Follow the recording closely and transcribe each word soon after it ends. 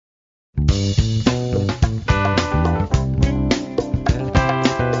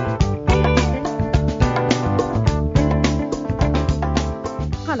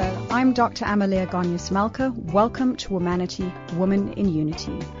I'm Dr. Amaleya Goneos-Malka. Welcome to Womanity-Women in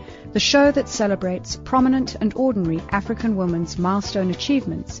Unity, the show that celebrates prominent and ordinary African women's milestone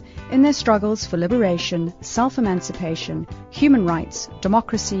achievements in their struggles for liberation, self-emancipation, human rights,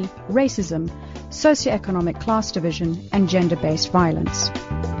 democracy, racism, socioeconomic class division, and gender-based violence.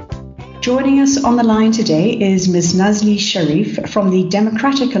 Joining us on the line today is Ms. Nazley Sharif from the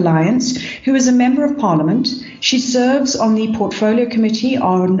Democratic Alliance, who is a Member of Parliament. She serves on the Portfolio Committee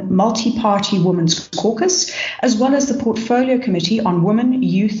on Multiparty Women's Caucus, as well as the Portfolio Committee on Women,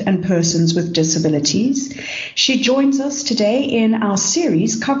 Youth and Persons with Disabilities. She joins us today in our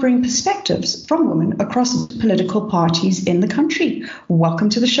series covering perspectives from women across political parties in the country. Welcome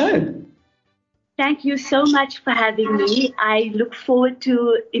to the show. Thank you so much for having me. I look forward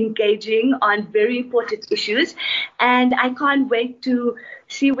to engaging on very important issues, and I can't wait to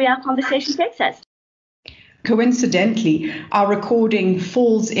see where our conversation takes us. Coincidentally, our recording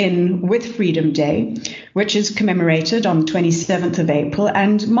falls in with Freedom Day, which is commemorated on the 27th of April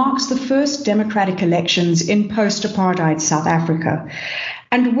and marks the first democratic elections in post-apartheid South Africa.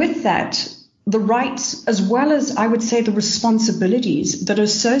 And with that, the rights, as well as, I would say, the responsibilities that are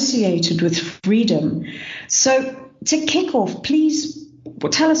associated with freedom. So to kick off, please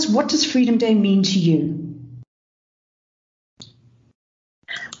tell us, what does Freedom Day mean to you?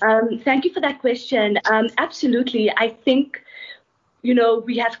 Thank you for that question. Absolutely. I think,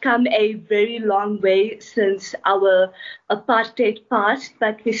 we have come a very long way since our apartheid passed,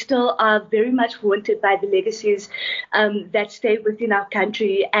 but we still are very much haunted by the legacies that stay within our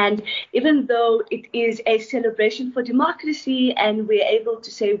country. And even though it is a celebration for democracy and we're able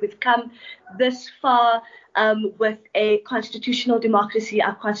to say we've come this far with a constitutional democracy,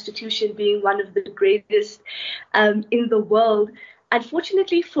 our constitution being one of the greatest in the world,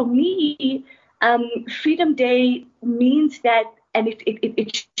 unfortunately for me, Freedom Day means that, and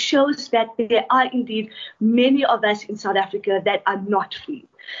it shows that there are indeed many of us in South Africa that are not free.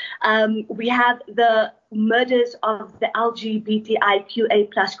 We have the murders of the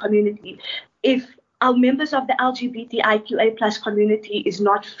LGBTIQA plus community. If our members of the LGBTIQA plus community is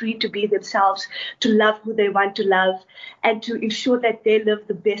not free to be themselves, to love who they want to love, and to ensure that they live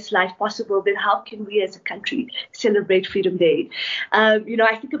the best life possible, then how can we as a country celebrate Freedom Day? I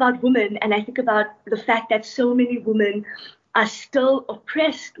think about women, and I think about the fact that so many women are still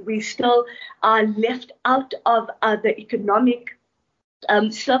oppressed. We still are left out of the economic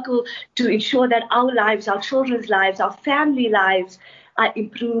circle to ensure that our lives, our children's lives, our family lives are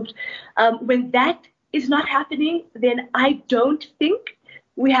improved. When that is not happening, then I don't think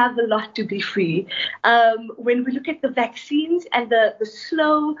we have a lot to be free. When we look at the vaccines and the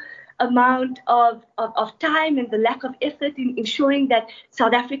slow amount of time and the lack of effort in ensuring that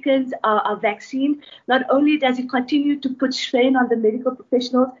South Africans are vaccinated, not only does it continue to put strain on the medical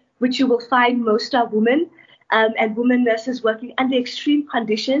professionals, which you will find most are women and women nurses working under extreme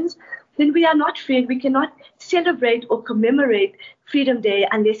conditions, then we are not free, and we cannot celebrate or commemorate Freedom Day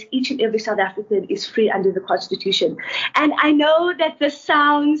unless each and every South African is free under the Constitution. And I know that this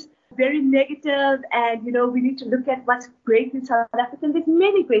sounds very negative, and we need to look at what's great in South Africa. There's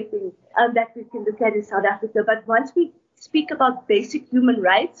many great things that we can look at in South Africa, but once we speak about basic human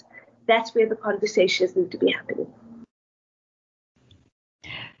rights, that's where the conversations need to be happening.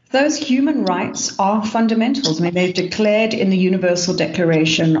 Those human rights are fundamentals. I mean, they're declared in the Universal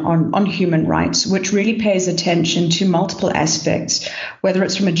Declaration on Human Rights, which really pays attention to multiple aspects, whether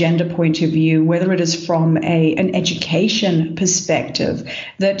it's from a gender point of view, whether it is from an education perspective,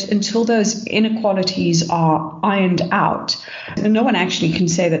 that until those inequalities are ironed out, no one actually can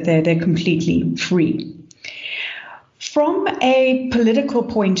say that they're completely free. From a political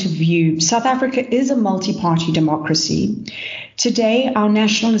point of view, South Africa is a multi-party democracy. Today, our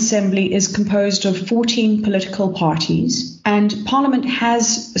National Assembly is composed of 14 political parties, and Parliament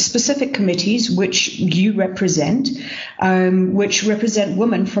has specific committees which you represent, which represent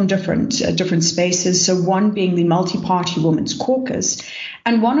women from different spaces. So one being the Multi-Party Women's Caucus.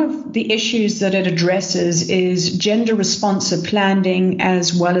 And one of the issues that it addresses is gender responsive planning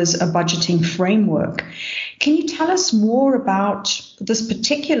as well as a budgeting framework. Can you tell us more about this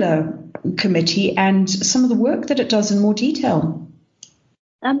particular committee and some of the work that it does in more detail?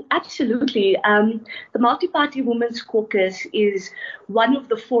 Absolutely. The Multi-Party Women's Caucus is one of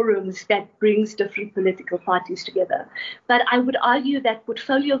the forums that brings different political parties together. But I would argue that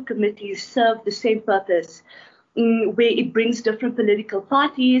portfolio committees serve the same purpose, where it brings different political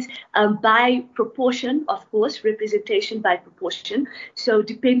parties by proportion, of course, representation by proportion. So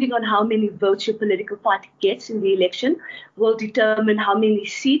depending on how many votes your political party gets in the election will determine how many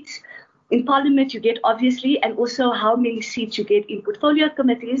seats in Parliament you get, obviously, and also how many seats you get in portfolio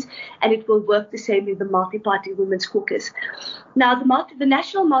committees, and it will work the same in the Multi-Party Women's Caucus. Now, the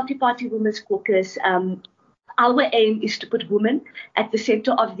National Multi-Party Women's Caucus, our aim is to put women at the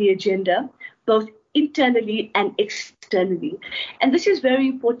center of the agenda, both internally and externally. And this is very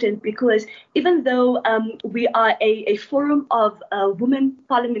important because even though we are a forum of women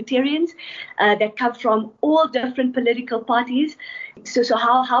parliamentarians that come from all different political parties, so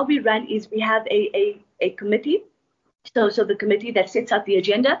how we run is we have a committee. So the committee that sets out the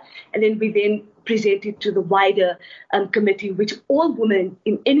agenda, and then we present it to the wider committee, which all women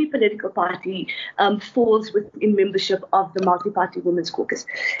in any political party falls within membership of the Multi-Party Women's Caucus.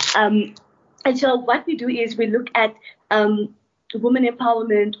 And so what we do is we look at women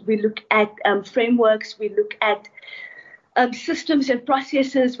empowerment, we look at frameworks, we look at systems and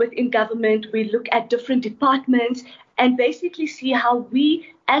processes within government, we look at different departments, and basically see how we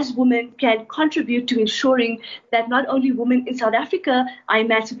as women can contribute to ensuring that not only women in South Africa are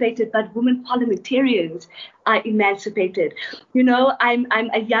emancipated, but women parliamentarians are emancipated. You know, I'm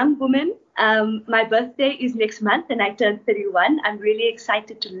a young woman. My birthday is next month and I turn 31. I'm really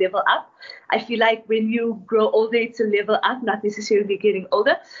excited to level up. I feel like when you grow older, it's a level up, not necessarily getting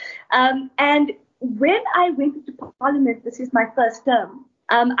older. And when I went into Parliament, this is my first term.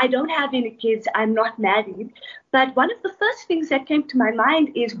 I don't have any kids. I'm not married. But one of the first things that came to my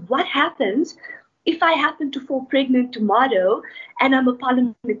mind is what happens if I happen to fall pregnant tomorrow and I'm a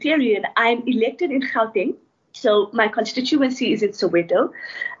parliamentarian. I'm elected in Gauteng. So my constituency is in Soweto.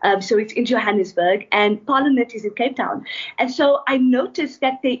 So it's in Johannesburg, and Parliament is in Cape Town. And so I noticed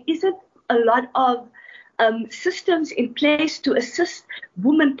that there isn't a lot of systems in place to assist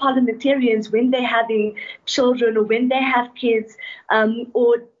women parliamentarians when they're having children or when they have kids,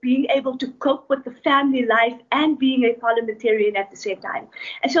 or being able to cope with the family life and being a parliamentarian at the same time.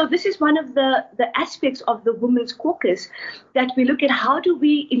 And so this is one of the aspects of the Women's Caucus, that we look at how do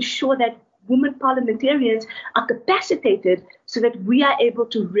we ensure that women parliamentarians are capacitated so that we are able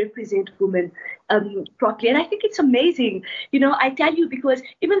to represent women properly. And I think it's amazing, you know, I tell you, because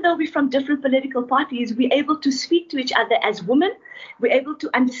even though we're from different political parties, we're able to speak to each other as women. We're able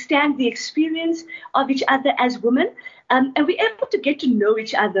to understand the experience of each other as women. And we're able to get to know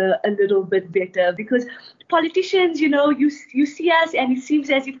each other a little bit better, because politicians, you know, you see us and it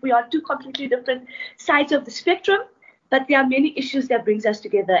seems as if we are two completely different sides of the spectrum. But there are many issues that brings us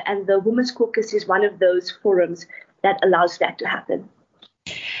together, and the Women's Caucus is one of those forums that allows that to happen.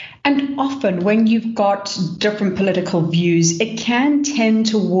 And often when you've got different political views, it can tend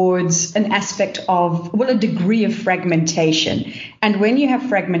towards an aspect of, well, a degree of fragmentation. And when you have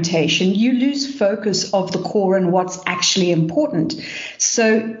fragmentation, you lose focus of the core and what's actually important.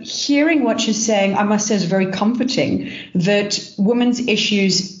 So hearing what you're saying, I must say, is very comforting that women's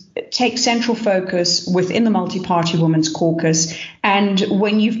issues take central focus within the Multi-Party Women's Caucus. And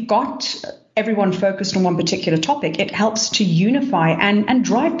when you've got everyone focused on one particular topic, it helps to unify and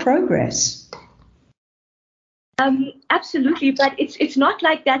drive progress. Absolutely, but it's not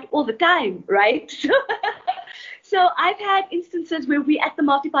like that all the time, right? So I've had instances where we at the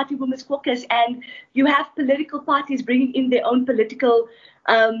Multi-Party Women's Caucus, and you have political parties bringing in their own political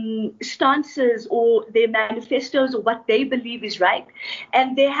stances or their manifestos or what they believe is right.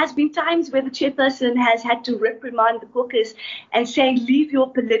 And there has been times where the chairperson has had to reprimand the caucus and saying, leave your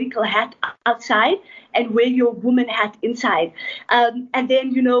political hat outside and wear your woman hat inside. And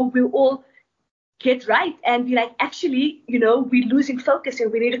then, you know, we'll all get right and be like, actually, you know, we're losing focus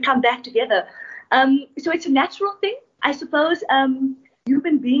and we need to come back together. So it's a natural thing, I suppose.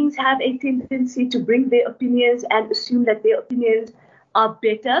 Human beings have a tendency to bring their opinions and assume that their opinions are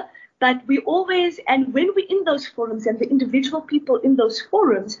better. But we always, and when we're in those forums and the individual people in those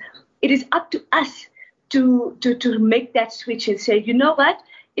forums, it is up to us to make that switch and say, you know what,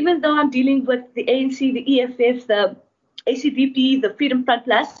 even though I'm dealing with the ANC, the EFF, the ACDP, the Freedom Front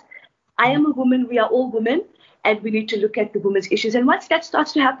Plus, I am a woman, we are all women. And we need to look at the women's issues. And once that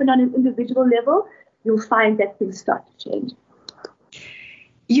starts to happen on an individual level, you'll find that things start to change.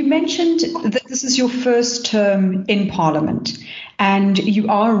 You mentioned that this is your first term in Parliament and you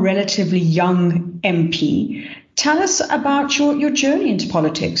are a relatively young MP. Tell us about your journey into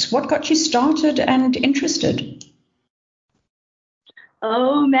politics. What got you started and interested?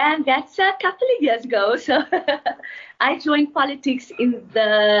 Oh, man, that's a couple of years ago. So I joined politics in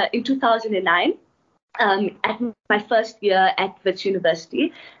 2009. At my first year at Wits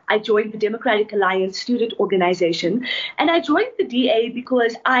University, I joined the Democratic Alliance student organization, and I joined the DA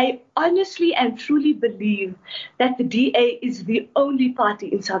because I honestly and truly believe that the DA is the only party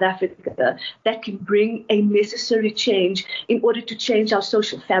in South Africa that can bring a necessary change in order to change our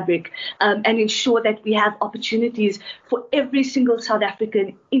social fabric, and ensure that we have opportunities for every single South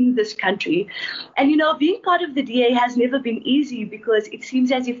African in this country. And, being part of the DA has never been easy, because it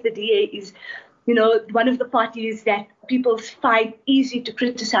seems as if the DA is one of the parties that people find easy to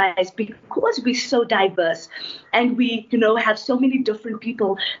criticize, because we're so diverse and we, have so many different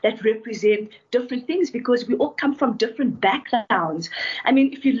people that represent different things, because we all come from different backgrounds. I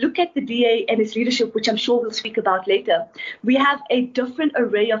mean, if you look at the DA and its leadership, which I'm sure we'll speak about later, we have a different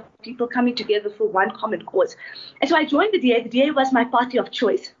array of people coming together for one common cause. And so I joined the DA. The DA was my party of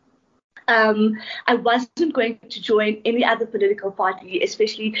choice. I wasn't going to join any other political party,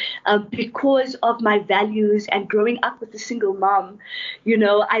 especially because of my values and growing up with a single mom.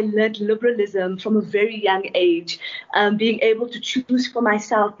 I learned liberalism from a very young age, being able to choose for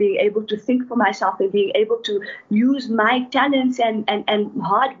myself, being able to think for myself, and being able to use my talents and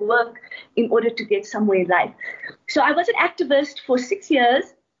hard work in order to get somewhere in life. So I was an activist for 6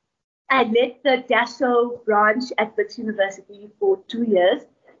 years. I led the DASO branch at Wits University for 2 years.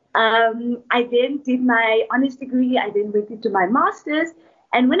 I then did my honors degree. I then went into my master's.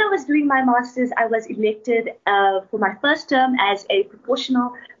 And when I was doing my master's, I was elected for my first term as a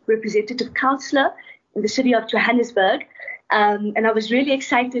proportional representative councillor in the city of Johannesburg. And I was really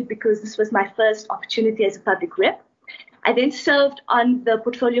excited because this was my first opportunity as a public rep. I then served on the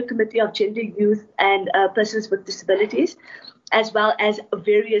portfolio committee of gender, youth, and persons with disabilities, as well as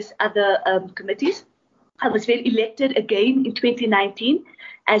various other committees. I was then elected again in 2019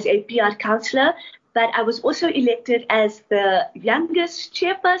 as a PR councillor, but I was also elected as the youngest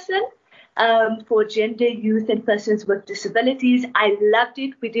chairperson for gender, youth, and persons with disabilities. I loved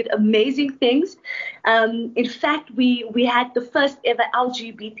it. We did amazing things. In fact, we had the first ever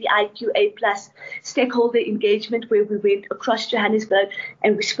LGBTIQA plus stakeholder engagement, where we went across Johannesburg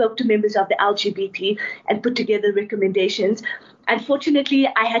and we spoke to members of the LGBT and put together recommendations. Unfortunately,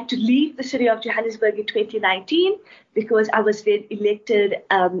 I had to leave the city of Johannesburg in 2019 because I was then elected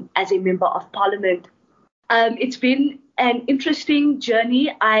as a member of parliament. It's been an interesting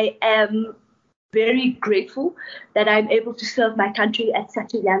journey. I am very grateful that I'm able to serve my country at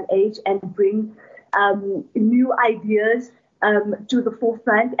such a young age and bring new ideas to the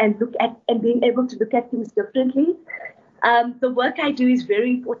forefront and being able to look at things differently. The work I do is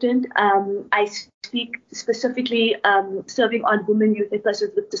very important. I speak specifically serving on women, youth, and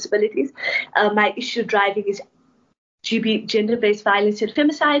persons with disabilities. My issue driving is gender-based violence and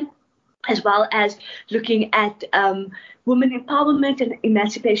femicide, as well as looking at women empowerment and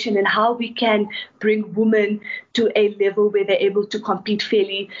emancipation, and how we can bring women to a level where they're able to compete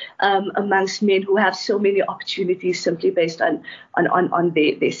fairly amongst men who have so many opportunities simply based on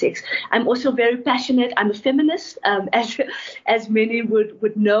their sex. I'm also very passionate. I'm a feminist, as many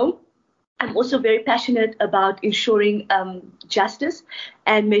would know. I'm also very passionate about ensuring justice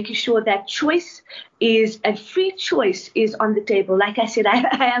and making sure that free choice is on the table. Like I said,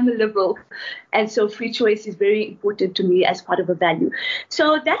 I am a liberal, and so free choice is very important to me as part of a value.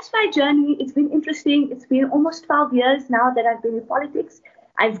 So that's my journey. It's been interesting. It's been almost 12 years now that I've been in politics.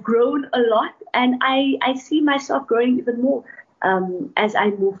 I've grown a lot, and I see myself growing even more as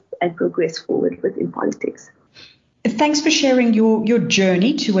I move and progress forward within politics. Thanks for sharing your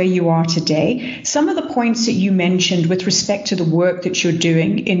journey to where you are today. Some of the points that you mentioned with respect to the work that you're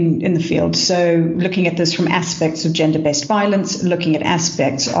doing in the field, so looking at this from aspects of gender-based violence, looking at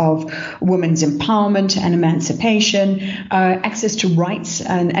aspects of women's empowerment and emancipation, access to rights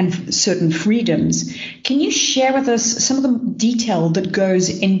and certain freedoms. Can you share with us some of the detail that goes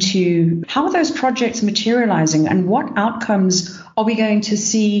into how are those projects materializing and what outcomes are we going to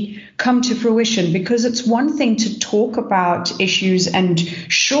see come to fruition? Because it's one thing to talk about issues, and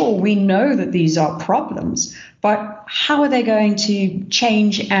sure, we know that these are problems, but how are they going to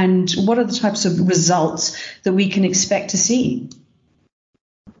change, and what are the types of results that we can expect to see?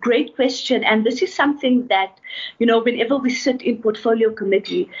 Great question. And this is something that, whenever we sit in portfolio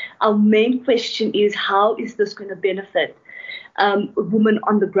committee, our main question is, how is this going to benefit a woman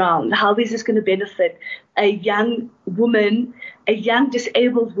on the ground? How is this going to benefit a young woman, a young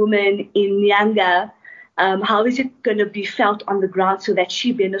disabled woman in Nyanga? How is it going to be felt on the ground so that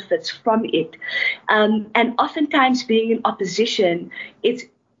she benefits from it? And oftentimes, being in opposition, it's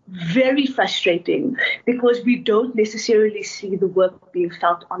very frustrating because we don't necessarily see the work being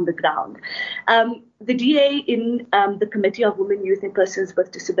felt on the ground. The DA in the Committee of Women, Youth and Persons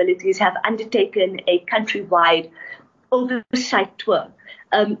with Disabilities have undertaken a countrywide oversight tour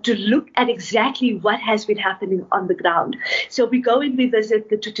to look at exactly what has been happening on the ground. So we go and we visit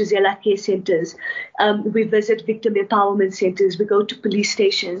the Tutuzela care centers, we visit victim empowerment centers, we go to police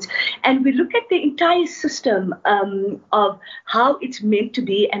stations, and we look at the entire system of how it's meant to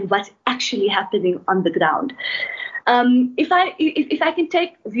be and what's actually happening on the ground. If I can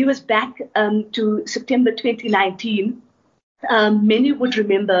take viewers back to September 2019, many would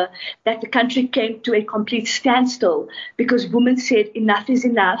remember that the country came to a complete standstill because women said enough is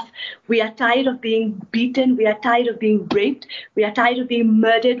enough. We are tired of being beaten. We are tired of being raped. We are tired of being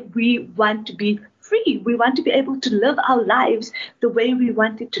murdered. We want to be free. We want to be able to live our lives the way we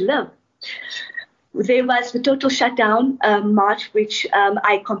wanted to live. There was the total shutdown march, which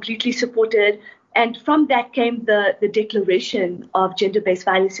I completely supported. And from that came the Declaration of Gender-Based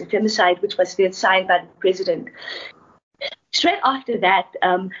Violence and Femicide, which was then signed by the President. Straight after that,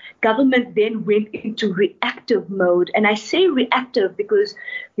 government then went into reactive mode. And I say reactive because,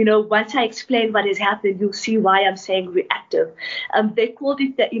 once I explain what has happened, you'll see why I'm saying reactive. They called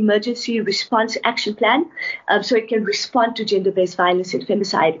it the Emergency Response Action Plan, so it can respond to gender-based violence and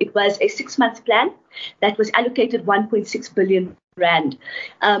femicide. It was a 6-month plan that was allocated 1.6 billion rand.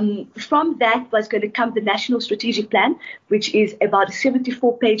 From that was going to come the National Strategic Plan, which is about a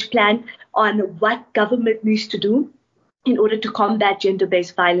 74-page plan on what government needs to do in order to combat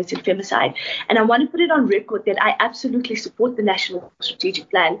gender-based violence and femicide. And I want to put it on record that I absolutely support the National Strategic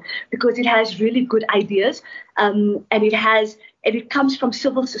Plan because it has really good ideas, and it comes from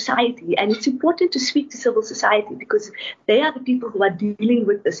civil society. And it's important to speak to civil society because they are the people who are dealing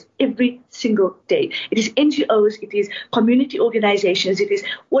with this every single day. It is NGOs, it is community organizations, it is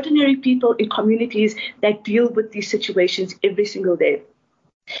ordinary people in communities that deal with these situations every single day.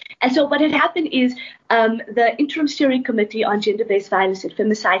 And so what had happened is the Interim Steering Committee on Gender-Based Violence and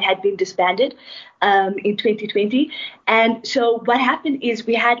Femicide had been disbanded in 2020. And so what happened is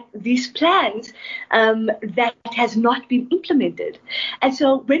we had these plans that has not been implemented. And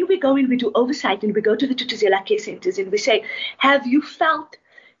so when we go in, we do oversight and we go to the Tutuzela care centers and we say, have you felt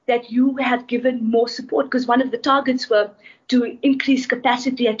that you have given more support? Because one of the targets were to increase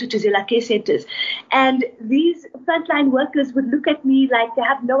capacity at Tutuzela care centers. And these frontline workers would look at me like they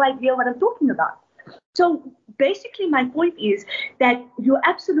have no idea what I'm talking about. So basically my point is that you're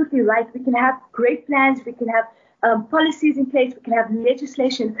absolutely right. We can have great plans, we can have policies in place, we can have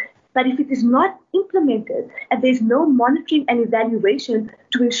legislation, but if it is not implemented and there's no monitoring and evaluation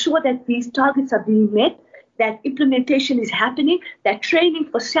to ensure that these targets are being met, that implementation is happening, that training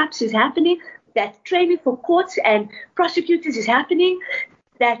for SAPs is happening, that training for courts and prosecutors is happening,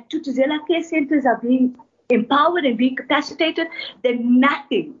 that Tutuzela care centers are being empowered and being capacitated, then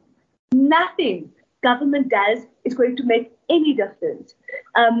nothing government does is going to make any difference.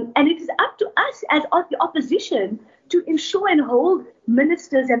 And it is up to us as the opposition to ensure and hold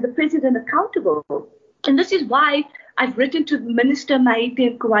ministers and the president accountable. And this is why I've written to Minister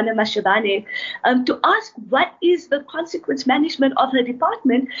Maite Nkoana Mashabane to ask what is the consequence management of her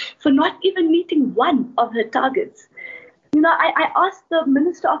department for not even meeting one of her targets. I asked the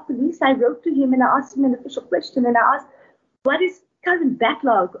Minister of Police, I wrote to him and I asked him an official question and I asked, what is current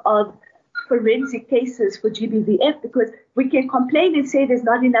backlog of forensic cases for GBVF? Because we can complain and say there's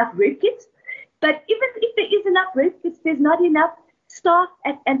not enough rape kits, but even if there is enough rape kits, there's not enough staff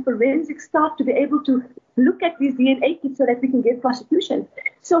and forensic staff to be able to look at these DNA kits so that we can get prosecution.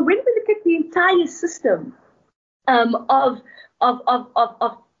 So when we look at the entire system of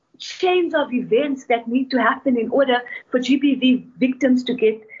chains of events that need to happen in order for GBV victims to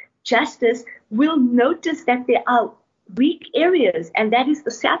get justice, we'll notice that there are weak areas, and that is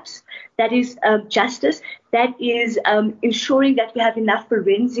the SAPs, that is justice, that is ensuring that we have enough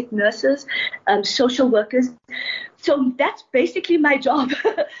forensic nurses, social workers. So that's basically my job.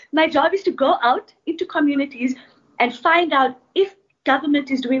 My job is to go out into communities and find out if government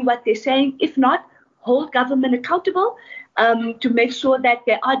is doing what they're saying. If not, hold government accountable to make sure that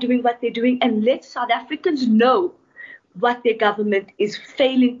they are doing what they're doing, and let South Africans know what their government is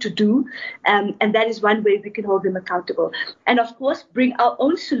failing to do, and that is one way we can hold them accountable. And of course, bring our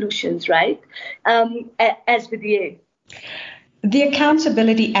own solutions, right, as the DA. The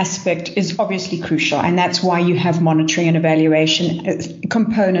accountability aspect is obviously crucial, and that's why you have monitoring and evaluation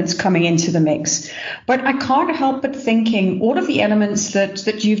components coming into the mix. But I can't help but thinking all of the elements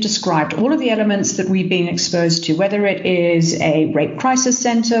that you've described, all of the elements that we've been exposed to, whether it is a rape crisis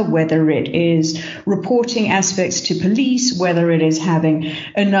center, whether it is reporting aspects to police, whether it is having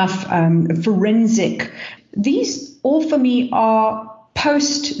enough forensic, these all for me are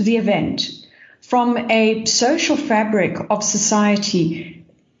post the event. From a social fabric of society,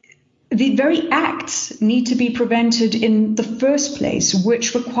 the very acts need to be prevented in the first place,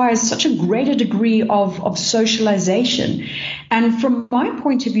 which requires such a greater degree of socialization. And from my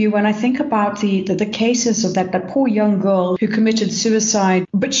point of view, when I think about the cases of that poor young girl who committed suicide,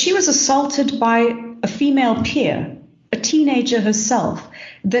 but she was assaulted by a female peer, a teenager herself,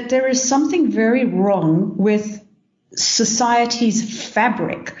 that there is something very wrong with society's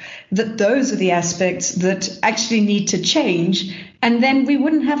fabric, that those are the aspects that actually need to change. And then we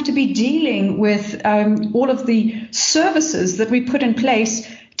wouldn't have to be dealing with all of the services that we put in place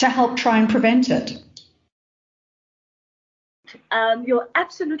to help try and prevent it. You're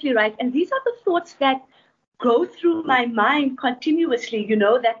absolutely right. And these are the thoughts that go through my mind continuously,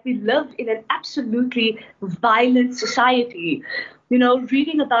 that we live in an absolutely violent society.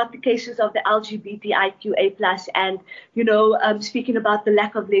 Reading about the cases of the LGBTIQA+, and, speaking about the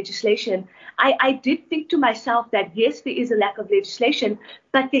lack of legislation, I did think to myself that, yes, there is a lack of legislation,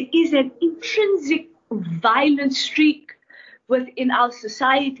 but there is an intrinsic violent streak within our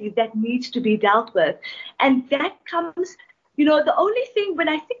society that needs to be dealt with. And that comes, the only thing when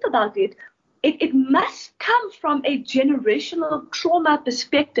I think about it, it must come from a generational trauma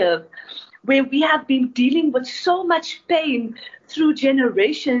perspective, where we have been dealing with so much pain through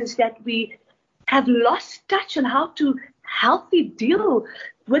generations that we have lost touch on how to healthy deal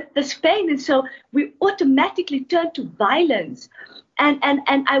with this pain. And so we automatically turn to violence. And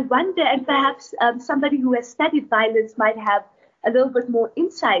I wonder, and perhaps somebody who has studied violence might have a little bit more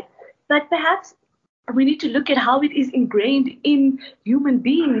insight, but perhaps we need to look at how it is ingrained in human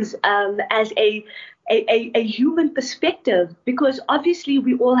beings as a human perspective, because obviously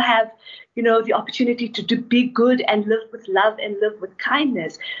we all have, the opportunity to be good and live with love and live with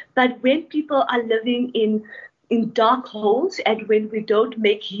kindness. But when people are living in dark holes, and when we don't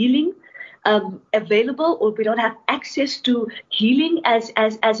make healing available, or we don't have access to healing as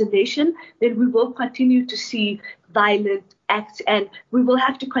a nation, then we will continue to see violent acts, and we will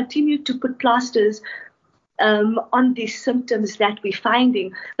have to continue to put plasters on these symptoms that we're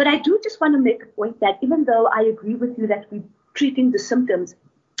finding. But I do just want to make a point that even though I agree with you that we're treating the symptoms,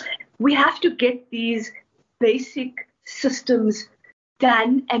 we have to get these basic systems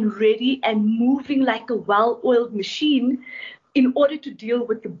done and ready and moving like a well-oiled machine in order to deal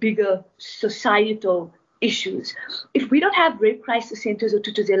with the bigger societal issues. If we don't have rape crisis centers or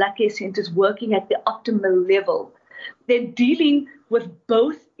tutuzela care centers working at the optimal level, then dealing with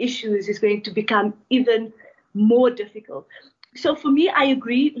both issues is going to become even more difficult. So for me, I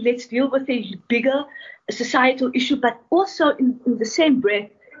agree, let's deal with a bigger societal issue, but also in the same breath,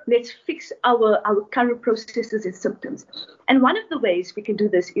 let's fix our current processes and symptoms. And one of the ways we can do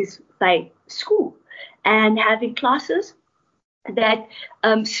this is by school and having classes that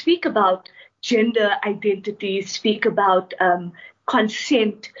speak about gender identity, speak about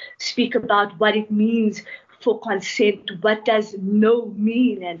consent, speak about what it means for consent, what does no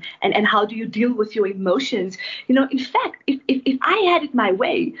mean, and how do you deal with your emotions. In fact, if I had it my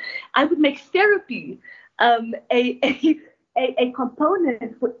way, I would make therapy a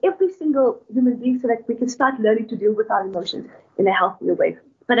component for every single human being, so that we can start learning to deal with our emotions in a healthier way.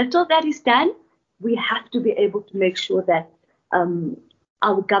 But until that is done, we have to be able to make sure that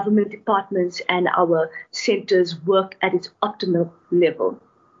our government departments and our centers work at its optimal level.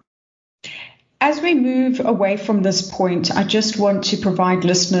 As we move away from this point, I just want to provide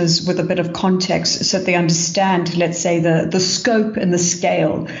listeners with a bit of context so that they understand, let's say, the scope and the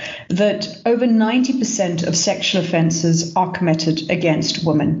scale, that over 90% of sexual offences are committed against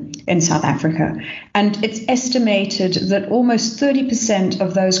women in South Africa. And it's estimated that almost 30%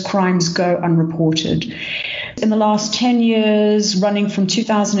 of those crimes go unreported. In the last 10 years, running from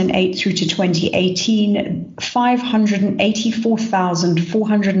 2008 through to 2018,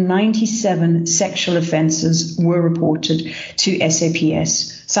 584,497 sexual offences were reported to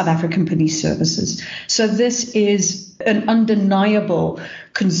SAPS, South African Police Services. So this is an undeniable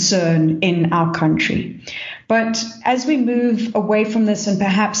concern in our country. But as we move away from this and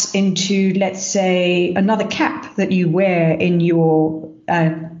perhaps into, let's say, another cap that you wear in your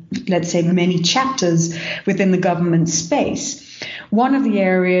let's say, many chapters within the government space, One of the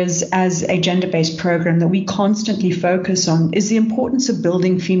areas as a gender-based program that we constantly focus on is the importance of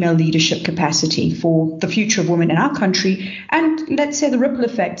building female leadership capacity for the future of women in our country and, let's say, the ripple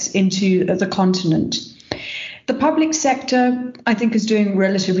effects into the continent. The public sector, I think, is doing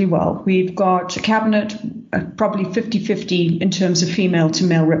relatively well. We've got a cabinet probably 50-50 in terms of female to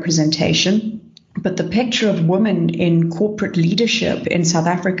male representation. But the picture of women in corporate leadership in South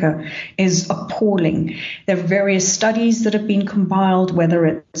Africa is appalling. There are various studies that have been compiled, whether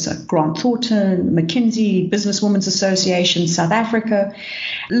it's Grant Thornton, McKinsey, Businesswomen's Association, South Africa,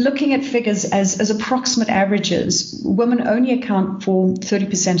 looking at figures as approximate averages. Women only account for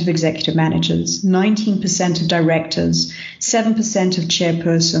 30% of executive managers, 19% of directors, 7% of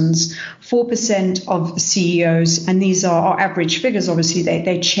chairpersons, 4% of CEOs, and these are average figures. Obviously,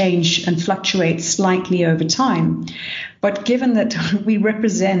 they change and fluctuate slightly over time. But given that we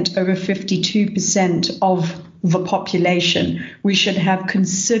represent over 52% of the population, we should have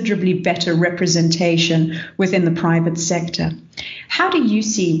considerably better representation within the private sector. How do you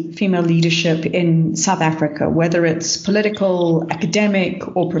see female leadership in South Africa, whether it's political,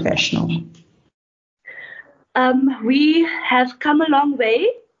 academic, or professional? We have come a long way.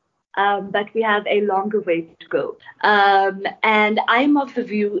 But we have a longer way to go. And I'm of the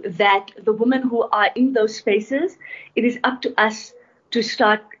view that the women who are in those spaces, it is up to us to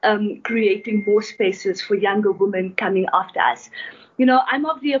start creating more spaces for younger women coming after us. You know, I'm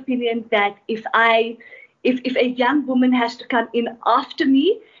of the opinion that if a young woman has to come in after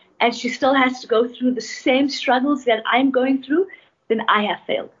me and she still has to go through the same struggles that I'm going through, then I have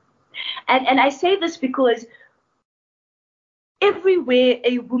failed. And I say this because everywhere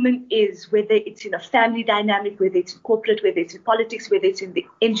a woman is, whether it's in a family dynamic, whether it's in corporate, whether it's in politics, whether it's in the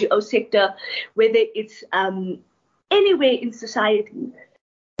NGO sector, whether it's anywhere in society,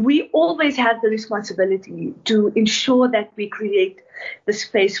 we always have the responsibility to ensure that we create the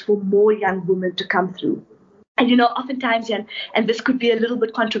space for more young women to come through. And, you know, oftentimes, and this could be a little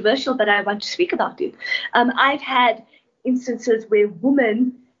bit controversial, but I want to speak about it. I've had instances where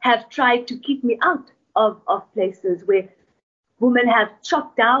women have tried to keep me out of places where women have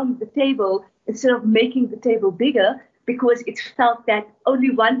chopped down the table instead of making the table bigger because it's felt that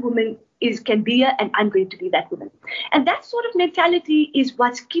only one woman can be here and I'm going to be that woman. And that sort of mentality is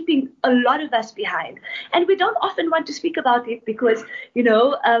what's keeping a lot of us behind. And we don't often want to speak about it because, you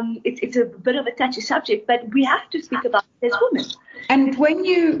know, it's a bit of a touchy subject, but we have to speak about it as women. And when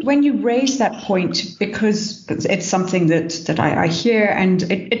you raise that point, because it's something that I hear and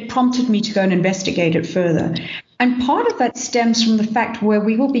it prompted me to go and investigate it further. And part of that stems from the fact where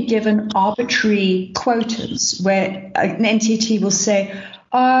we will be given arbitrary quotas where an entity will say,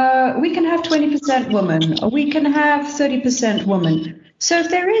 we can have 20% women, or we can have 30% women. So if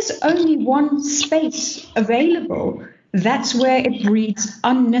there is only one space available, that's where it breeds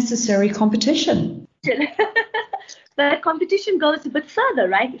unnecessary competition. The competition goes a bit further,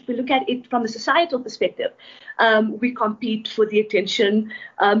 right? If we look at it from a societal perspective, we compete for the attention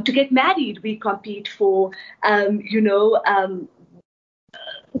to get married. We compete for,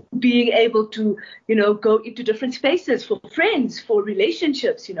 being able to, go into different spaces for friends, for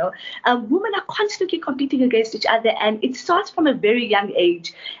relationships, Women are constantly competing against each other, and it starts from a very young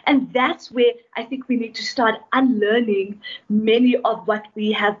age. And that's where I think we need to start unlearning many of what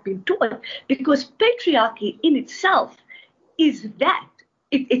we have been taught, because patriarchy in itself is that.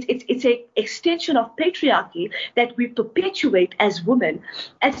 It's an extension of patriarchy that we perpetuate as women.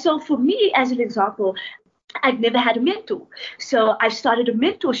 And so for me, as an example, I've never had a mentor. So I've started a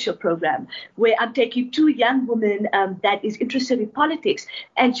mentorship program where I'm taking two young women that is interested in politics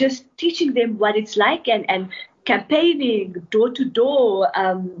and just teaching them what it's like and campaigning, door-to-door,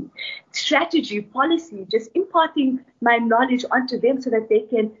 strategy, policy, just imparting my knowledge onto them so that they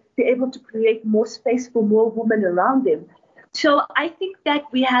can be able to create more space for more women around them. So I think that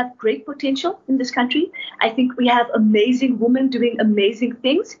we have great potential in this country. I think we have amazing women doing amazing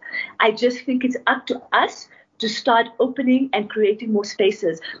things. I just think it's up to us to start opening and creating more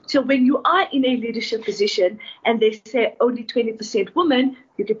spaces. So when you are in a leadership position and they say only 20% women,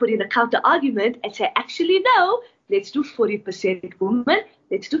 you can put in a counter argument and say, actually, no, let's do 40% women,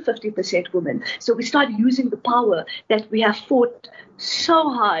 let's do 50% women. So we start using the power that we have fought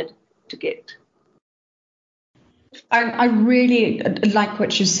so hard to get. I really like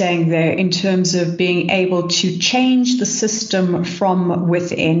what you're saying there in terms of being able to change the system from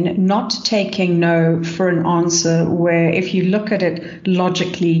within, not taking no for an answer, where if you look at it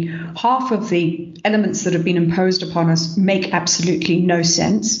logically, half of the elements that have been imposed upon us make absolutely no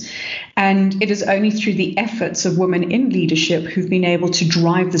sense. And it is only through the efforts of women in leadership who've been able to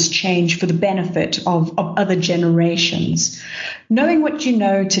drive this change for the benefit of other generations. Knowing what you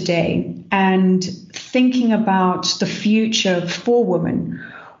know today and thinking about the future for women,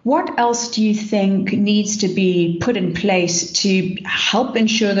 what else do you think needs to be put in place to help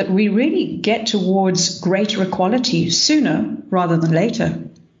ensure that we really get towards greater equality sooner rather than later?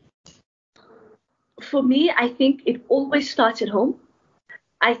 For me, I think it always starts at home.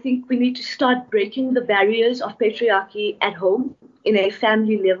 I think we need to start breaking the barriers of patriarchy at home, in a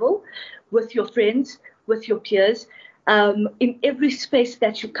family level, with your friends, with your peers. In every space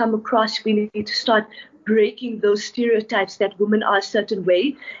that you come across, we need to start breaking those stereotypes that women are a certain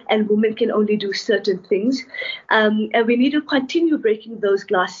way and women can only do certain things. And we need to continue breaking those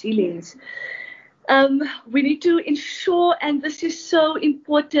glass ceilings. We need to ensure, and this is so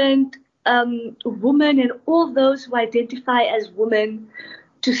important, women and all those who identify as women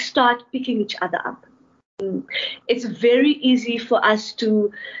to start picking each other up. It's very easy for us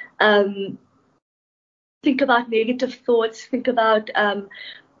to think about negative thoughts, think about,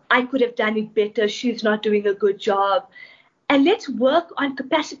 I could have done it better, she's not doing a good job. And let's work on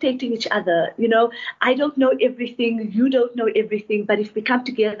capacitating each other. You know, I don't know everything, you don't know everything, but if we come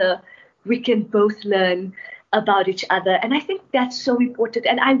together, we can both learn about each other. And I think that's so important.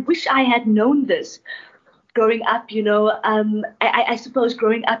 And I wish I had known this growing up. You know, I suppose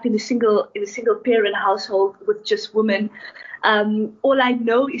growing up in a single parent household with just women, all I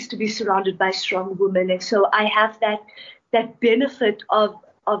know is to be surrounded by strong women. And so I have that benefit of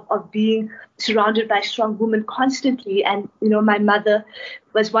being surrounded by strong women constantly. And, you know, my mother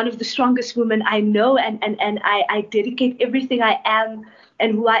was one of the strongest women I know, and I dedicate everything I am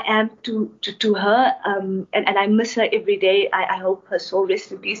and who I am to her. And I miss her every day. I hope her soul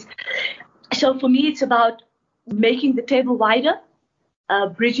rests in peace. So for me, it's about making the table wider,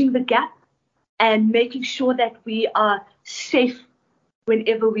 bridging the gap, and making sure that we are safe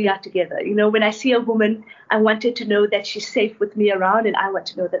whenever we are together. You know, when I see a woman, I want her to know that she's safe with me around, and I want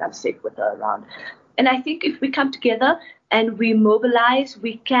to know that I'm safe with her around. And I think if we come together and we mobilize,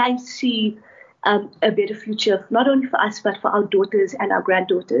 we can see a better future, not only for us, but for our daughters and our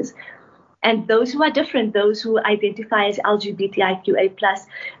granddaughters. And those who are different, those who identify as LGBTIQA+,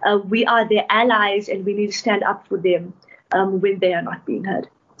 we are their allies, and we need to stand up for them when they are not being heard.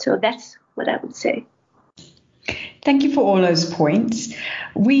 So that's what I would say. Thank you for all those points.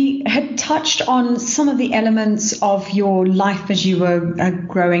 We had touched on some of the elements of your life as you were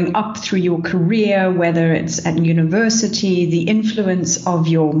growing up through your career, whether it's at university, the influence of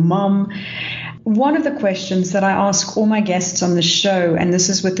your mum. One of the questions that I ask all my guests on the show, and this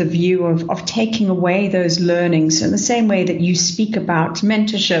is with the view of taking away those learnings in the same way that you speak about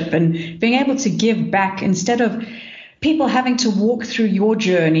mentorship and being able to give back instead of people having to walk through your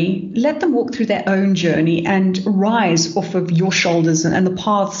journey, let them walk through their own journey and rise off of your shoulders and the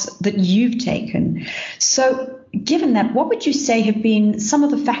paths that you've taken. So given that, what would you say have been some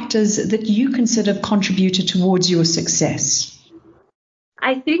of the factors that you consider contributed towards your success?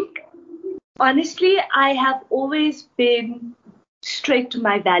 I think, honestly, I have always been straight to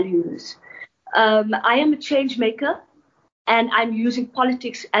my values. I am a change maker, and I'm using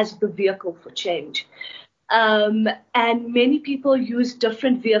politics as the vehicle for change. And many people use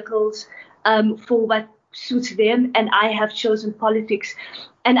different vehicles for what suits them, and I have chosen politics.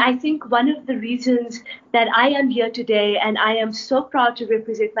 And I think one of the reasons that I am here today, and I am so proud to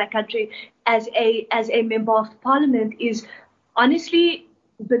represent my country as a member of parliament, is honestly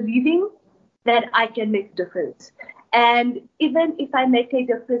believing that I can make a difference. And even if I make a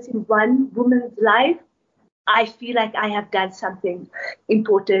difference in one woman's life, I feel like I have done something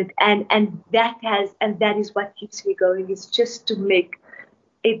important, and that is what keeps me going, is just to make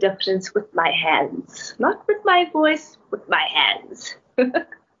a difference with my hands, not with my voice, with my hands.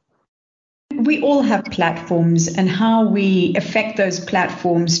 We all have platforms, and how we affect those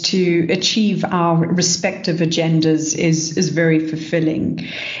platforms to achieve our respective agendas is very fulfilling.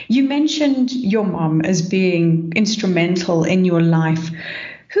 You mentioned your mom as being instrumental in your life.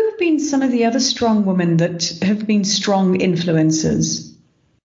 Who have been some of the other strong women that have been strong influences?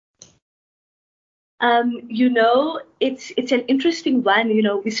 You know, it's an interesting one. You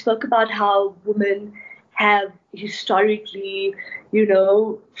know, we spoke about how women have historically, you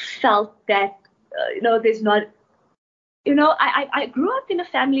know, felt that, there's not, I grew up in a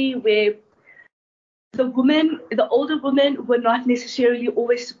family where the older women were not necessarily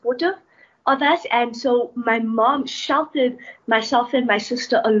always supportive of us. And so my mom sheltered myself and my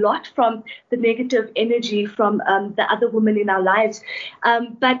sister a lot from the negative energy from the other women in our lives.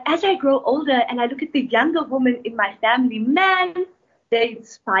 But as I grow older and I look at the younger women in my family, man, they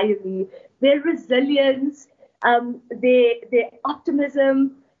inspire me. Their resilience, their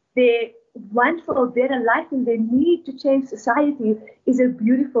optimism, their want for a better life and their need to change society is a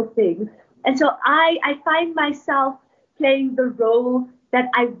beautiful thing. And so I find myself playing the role that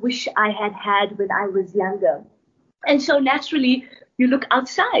I wish I had had when I was younger. And so naturally, you look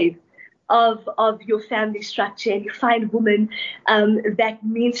outside of your family structure and you find women that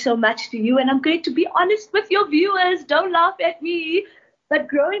mean so much to you. And I'm going to be honest with your viewers, don't laugh at me. But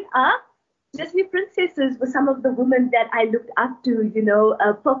growing up, Disney princesses were some of the women that I looked up to. You know,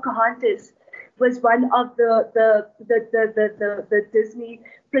 Pocahontas was one of the Disney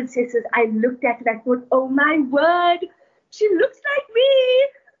princesses I looked at and I thought, oh my word, she looks like me,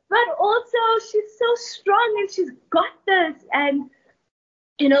 but also she's so strong and she's got this. And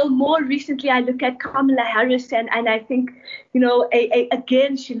you know, more recently, I look at Kamala Harris and I think, you know,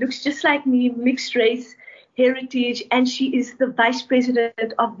 again, she looks just like me, mixed race, heritage, and she is the vice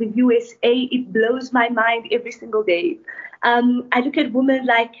president of the USA. It blows my mind every single day. I look at women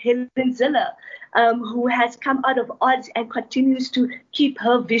like Helen Ziller, who has come out of odds and continues to keep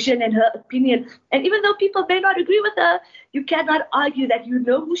her vision and her opinion. And even though people may not agree with her, you cannot argue that you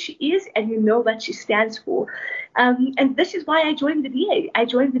know who she is and you know what she stands for. And this is why I joined the DA. I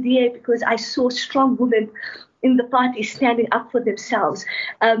joined the DA because I saw strong women in the party standing up for themselves.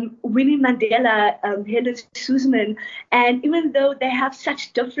 Winnie Mandela, Helen Suzman, and even though they have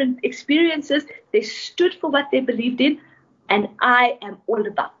such different experiences, they stood for what they believed in, and I am all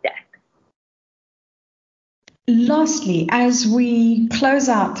about that. Lastly, as we close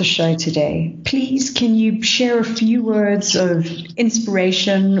out the show today, please can you share a few words of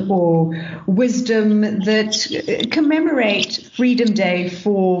inspiration or wisdom that commemorate Freedom Day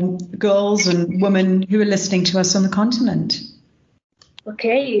for girls and women who are listening to us on the continent?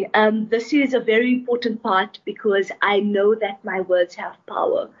 Okay, this is a very important part because I know that my words have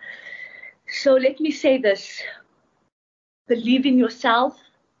power. So let me say this. Believe in yourself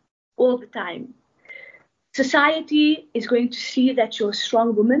all the time. Society is going to see that you're a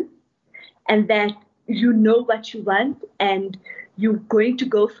strong woman and that you know what you want and you're going to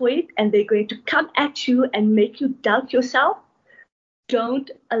go for it, and they're going to come at you and make you doubt yourself. Don't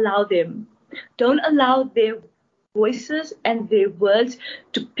allow them. Don't allow their voices and their words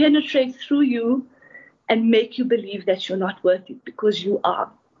to penetrate through you and make you believe that you're not worth it, because you are.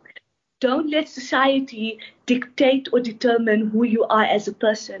 Don't let society dictate or determine who you are as a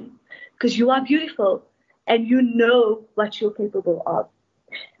person, because you are beautiful. And you know what you're capable of.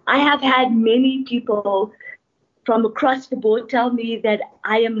 I have had many people from across the board tell me that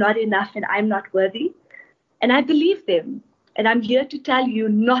I am not enough and I'm not worthy. And I believe them. And I'm here to tell you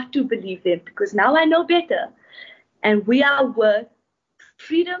not to believe them, because now I know better. And we are worth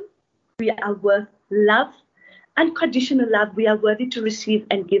freedom. We are worth love, unconditional love. We are worthy to receive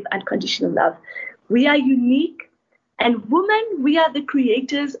and give unconditional love. We are unique. And women, we are the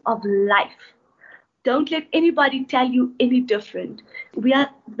creators of life. Don't let anybody tell you any different. We are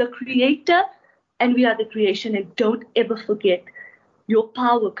the creator and we are the creation. And don't ever forget your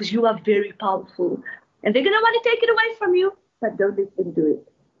power, because you are very powerful. And they're going to want to take it away from you, but don't let them do it.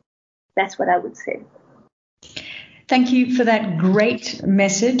 That's what I would say. Thank you for that great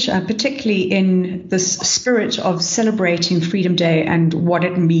message, particularly in this spirit of celebrating Freedom Day and what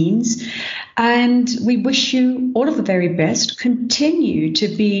it means. And we wish you all of the very best. Continue to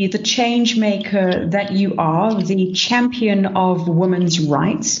be the change maker that you are, the champion of women's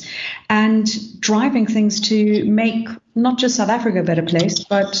rights, and driving things to make not just South Africa a better place,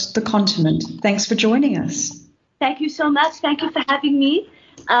 but the continent. Thanks for joining us. Thank you so much. Thank you for having me.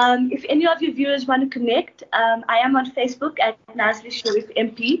 If any of your viewers want to connect, I am on Facebook at Nazley Sharif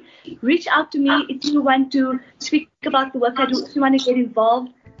MP. Reach out to me if you want to speak about the work I do. If you want to get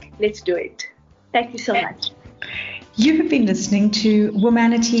involved, let's do it. Thank you so much. You have been listening to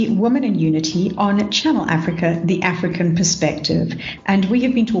Womanity-Women and Unity on Channel Africa, The African Perspective. And we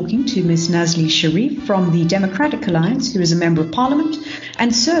have been talking to Ms. Nazley Sharif from the Democratic Alliance, who is a Member of Parliament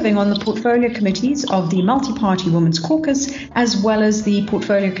and serving on the portfolio committees of the Multiparty Women's Caucus, as well as the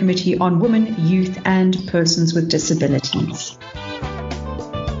Portfolio Committee on Women, Youth and Persons with Disabilities.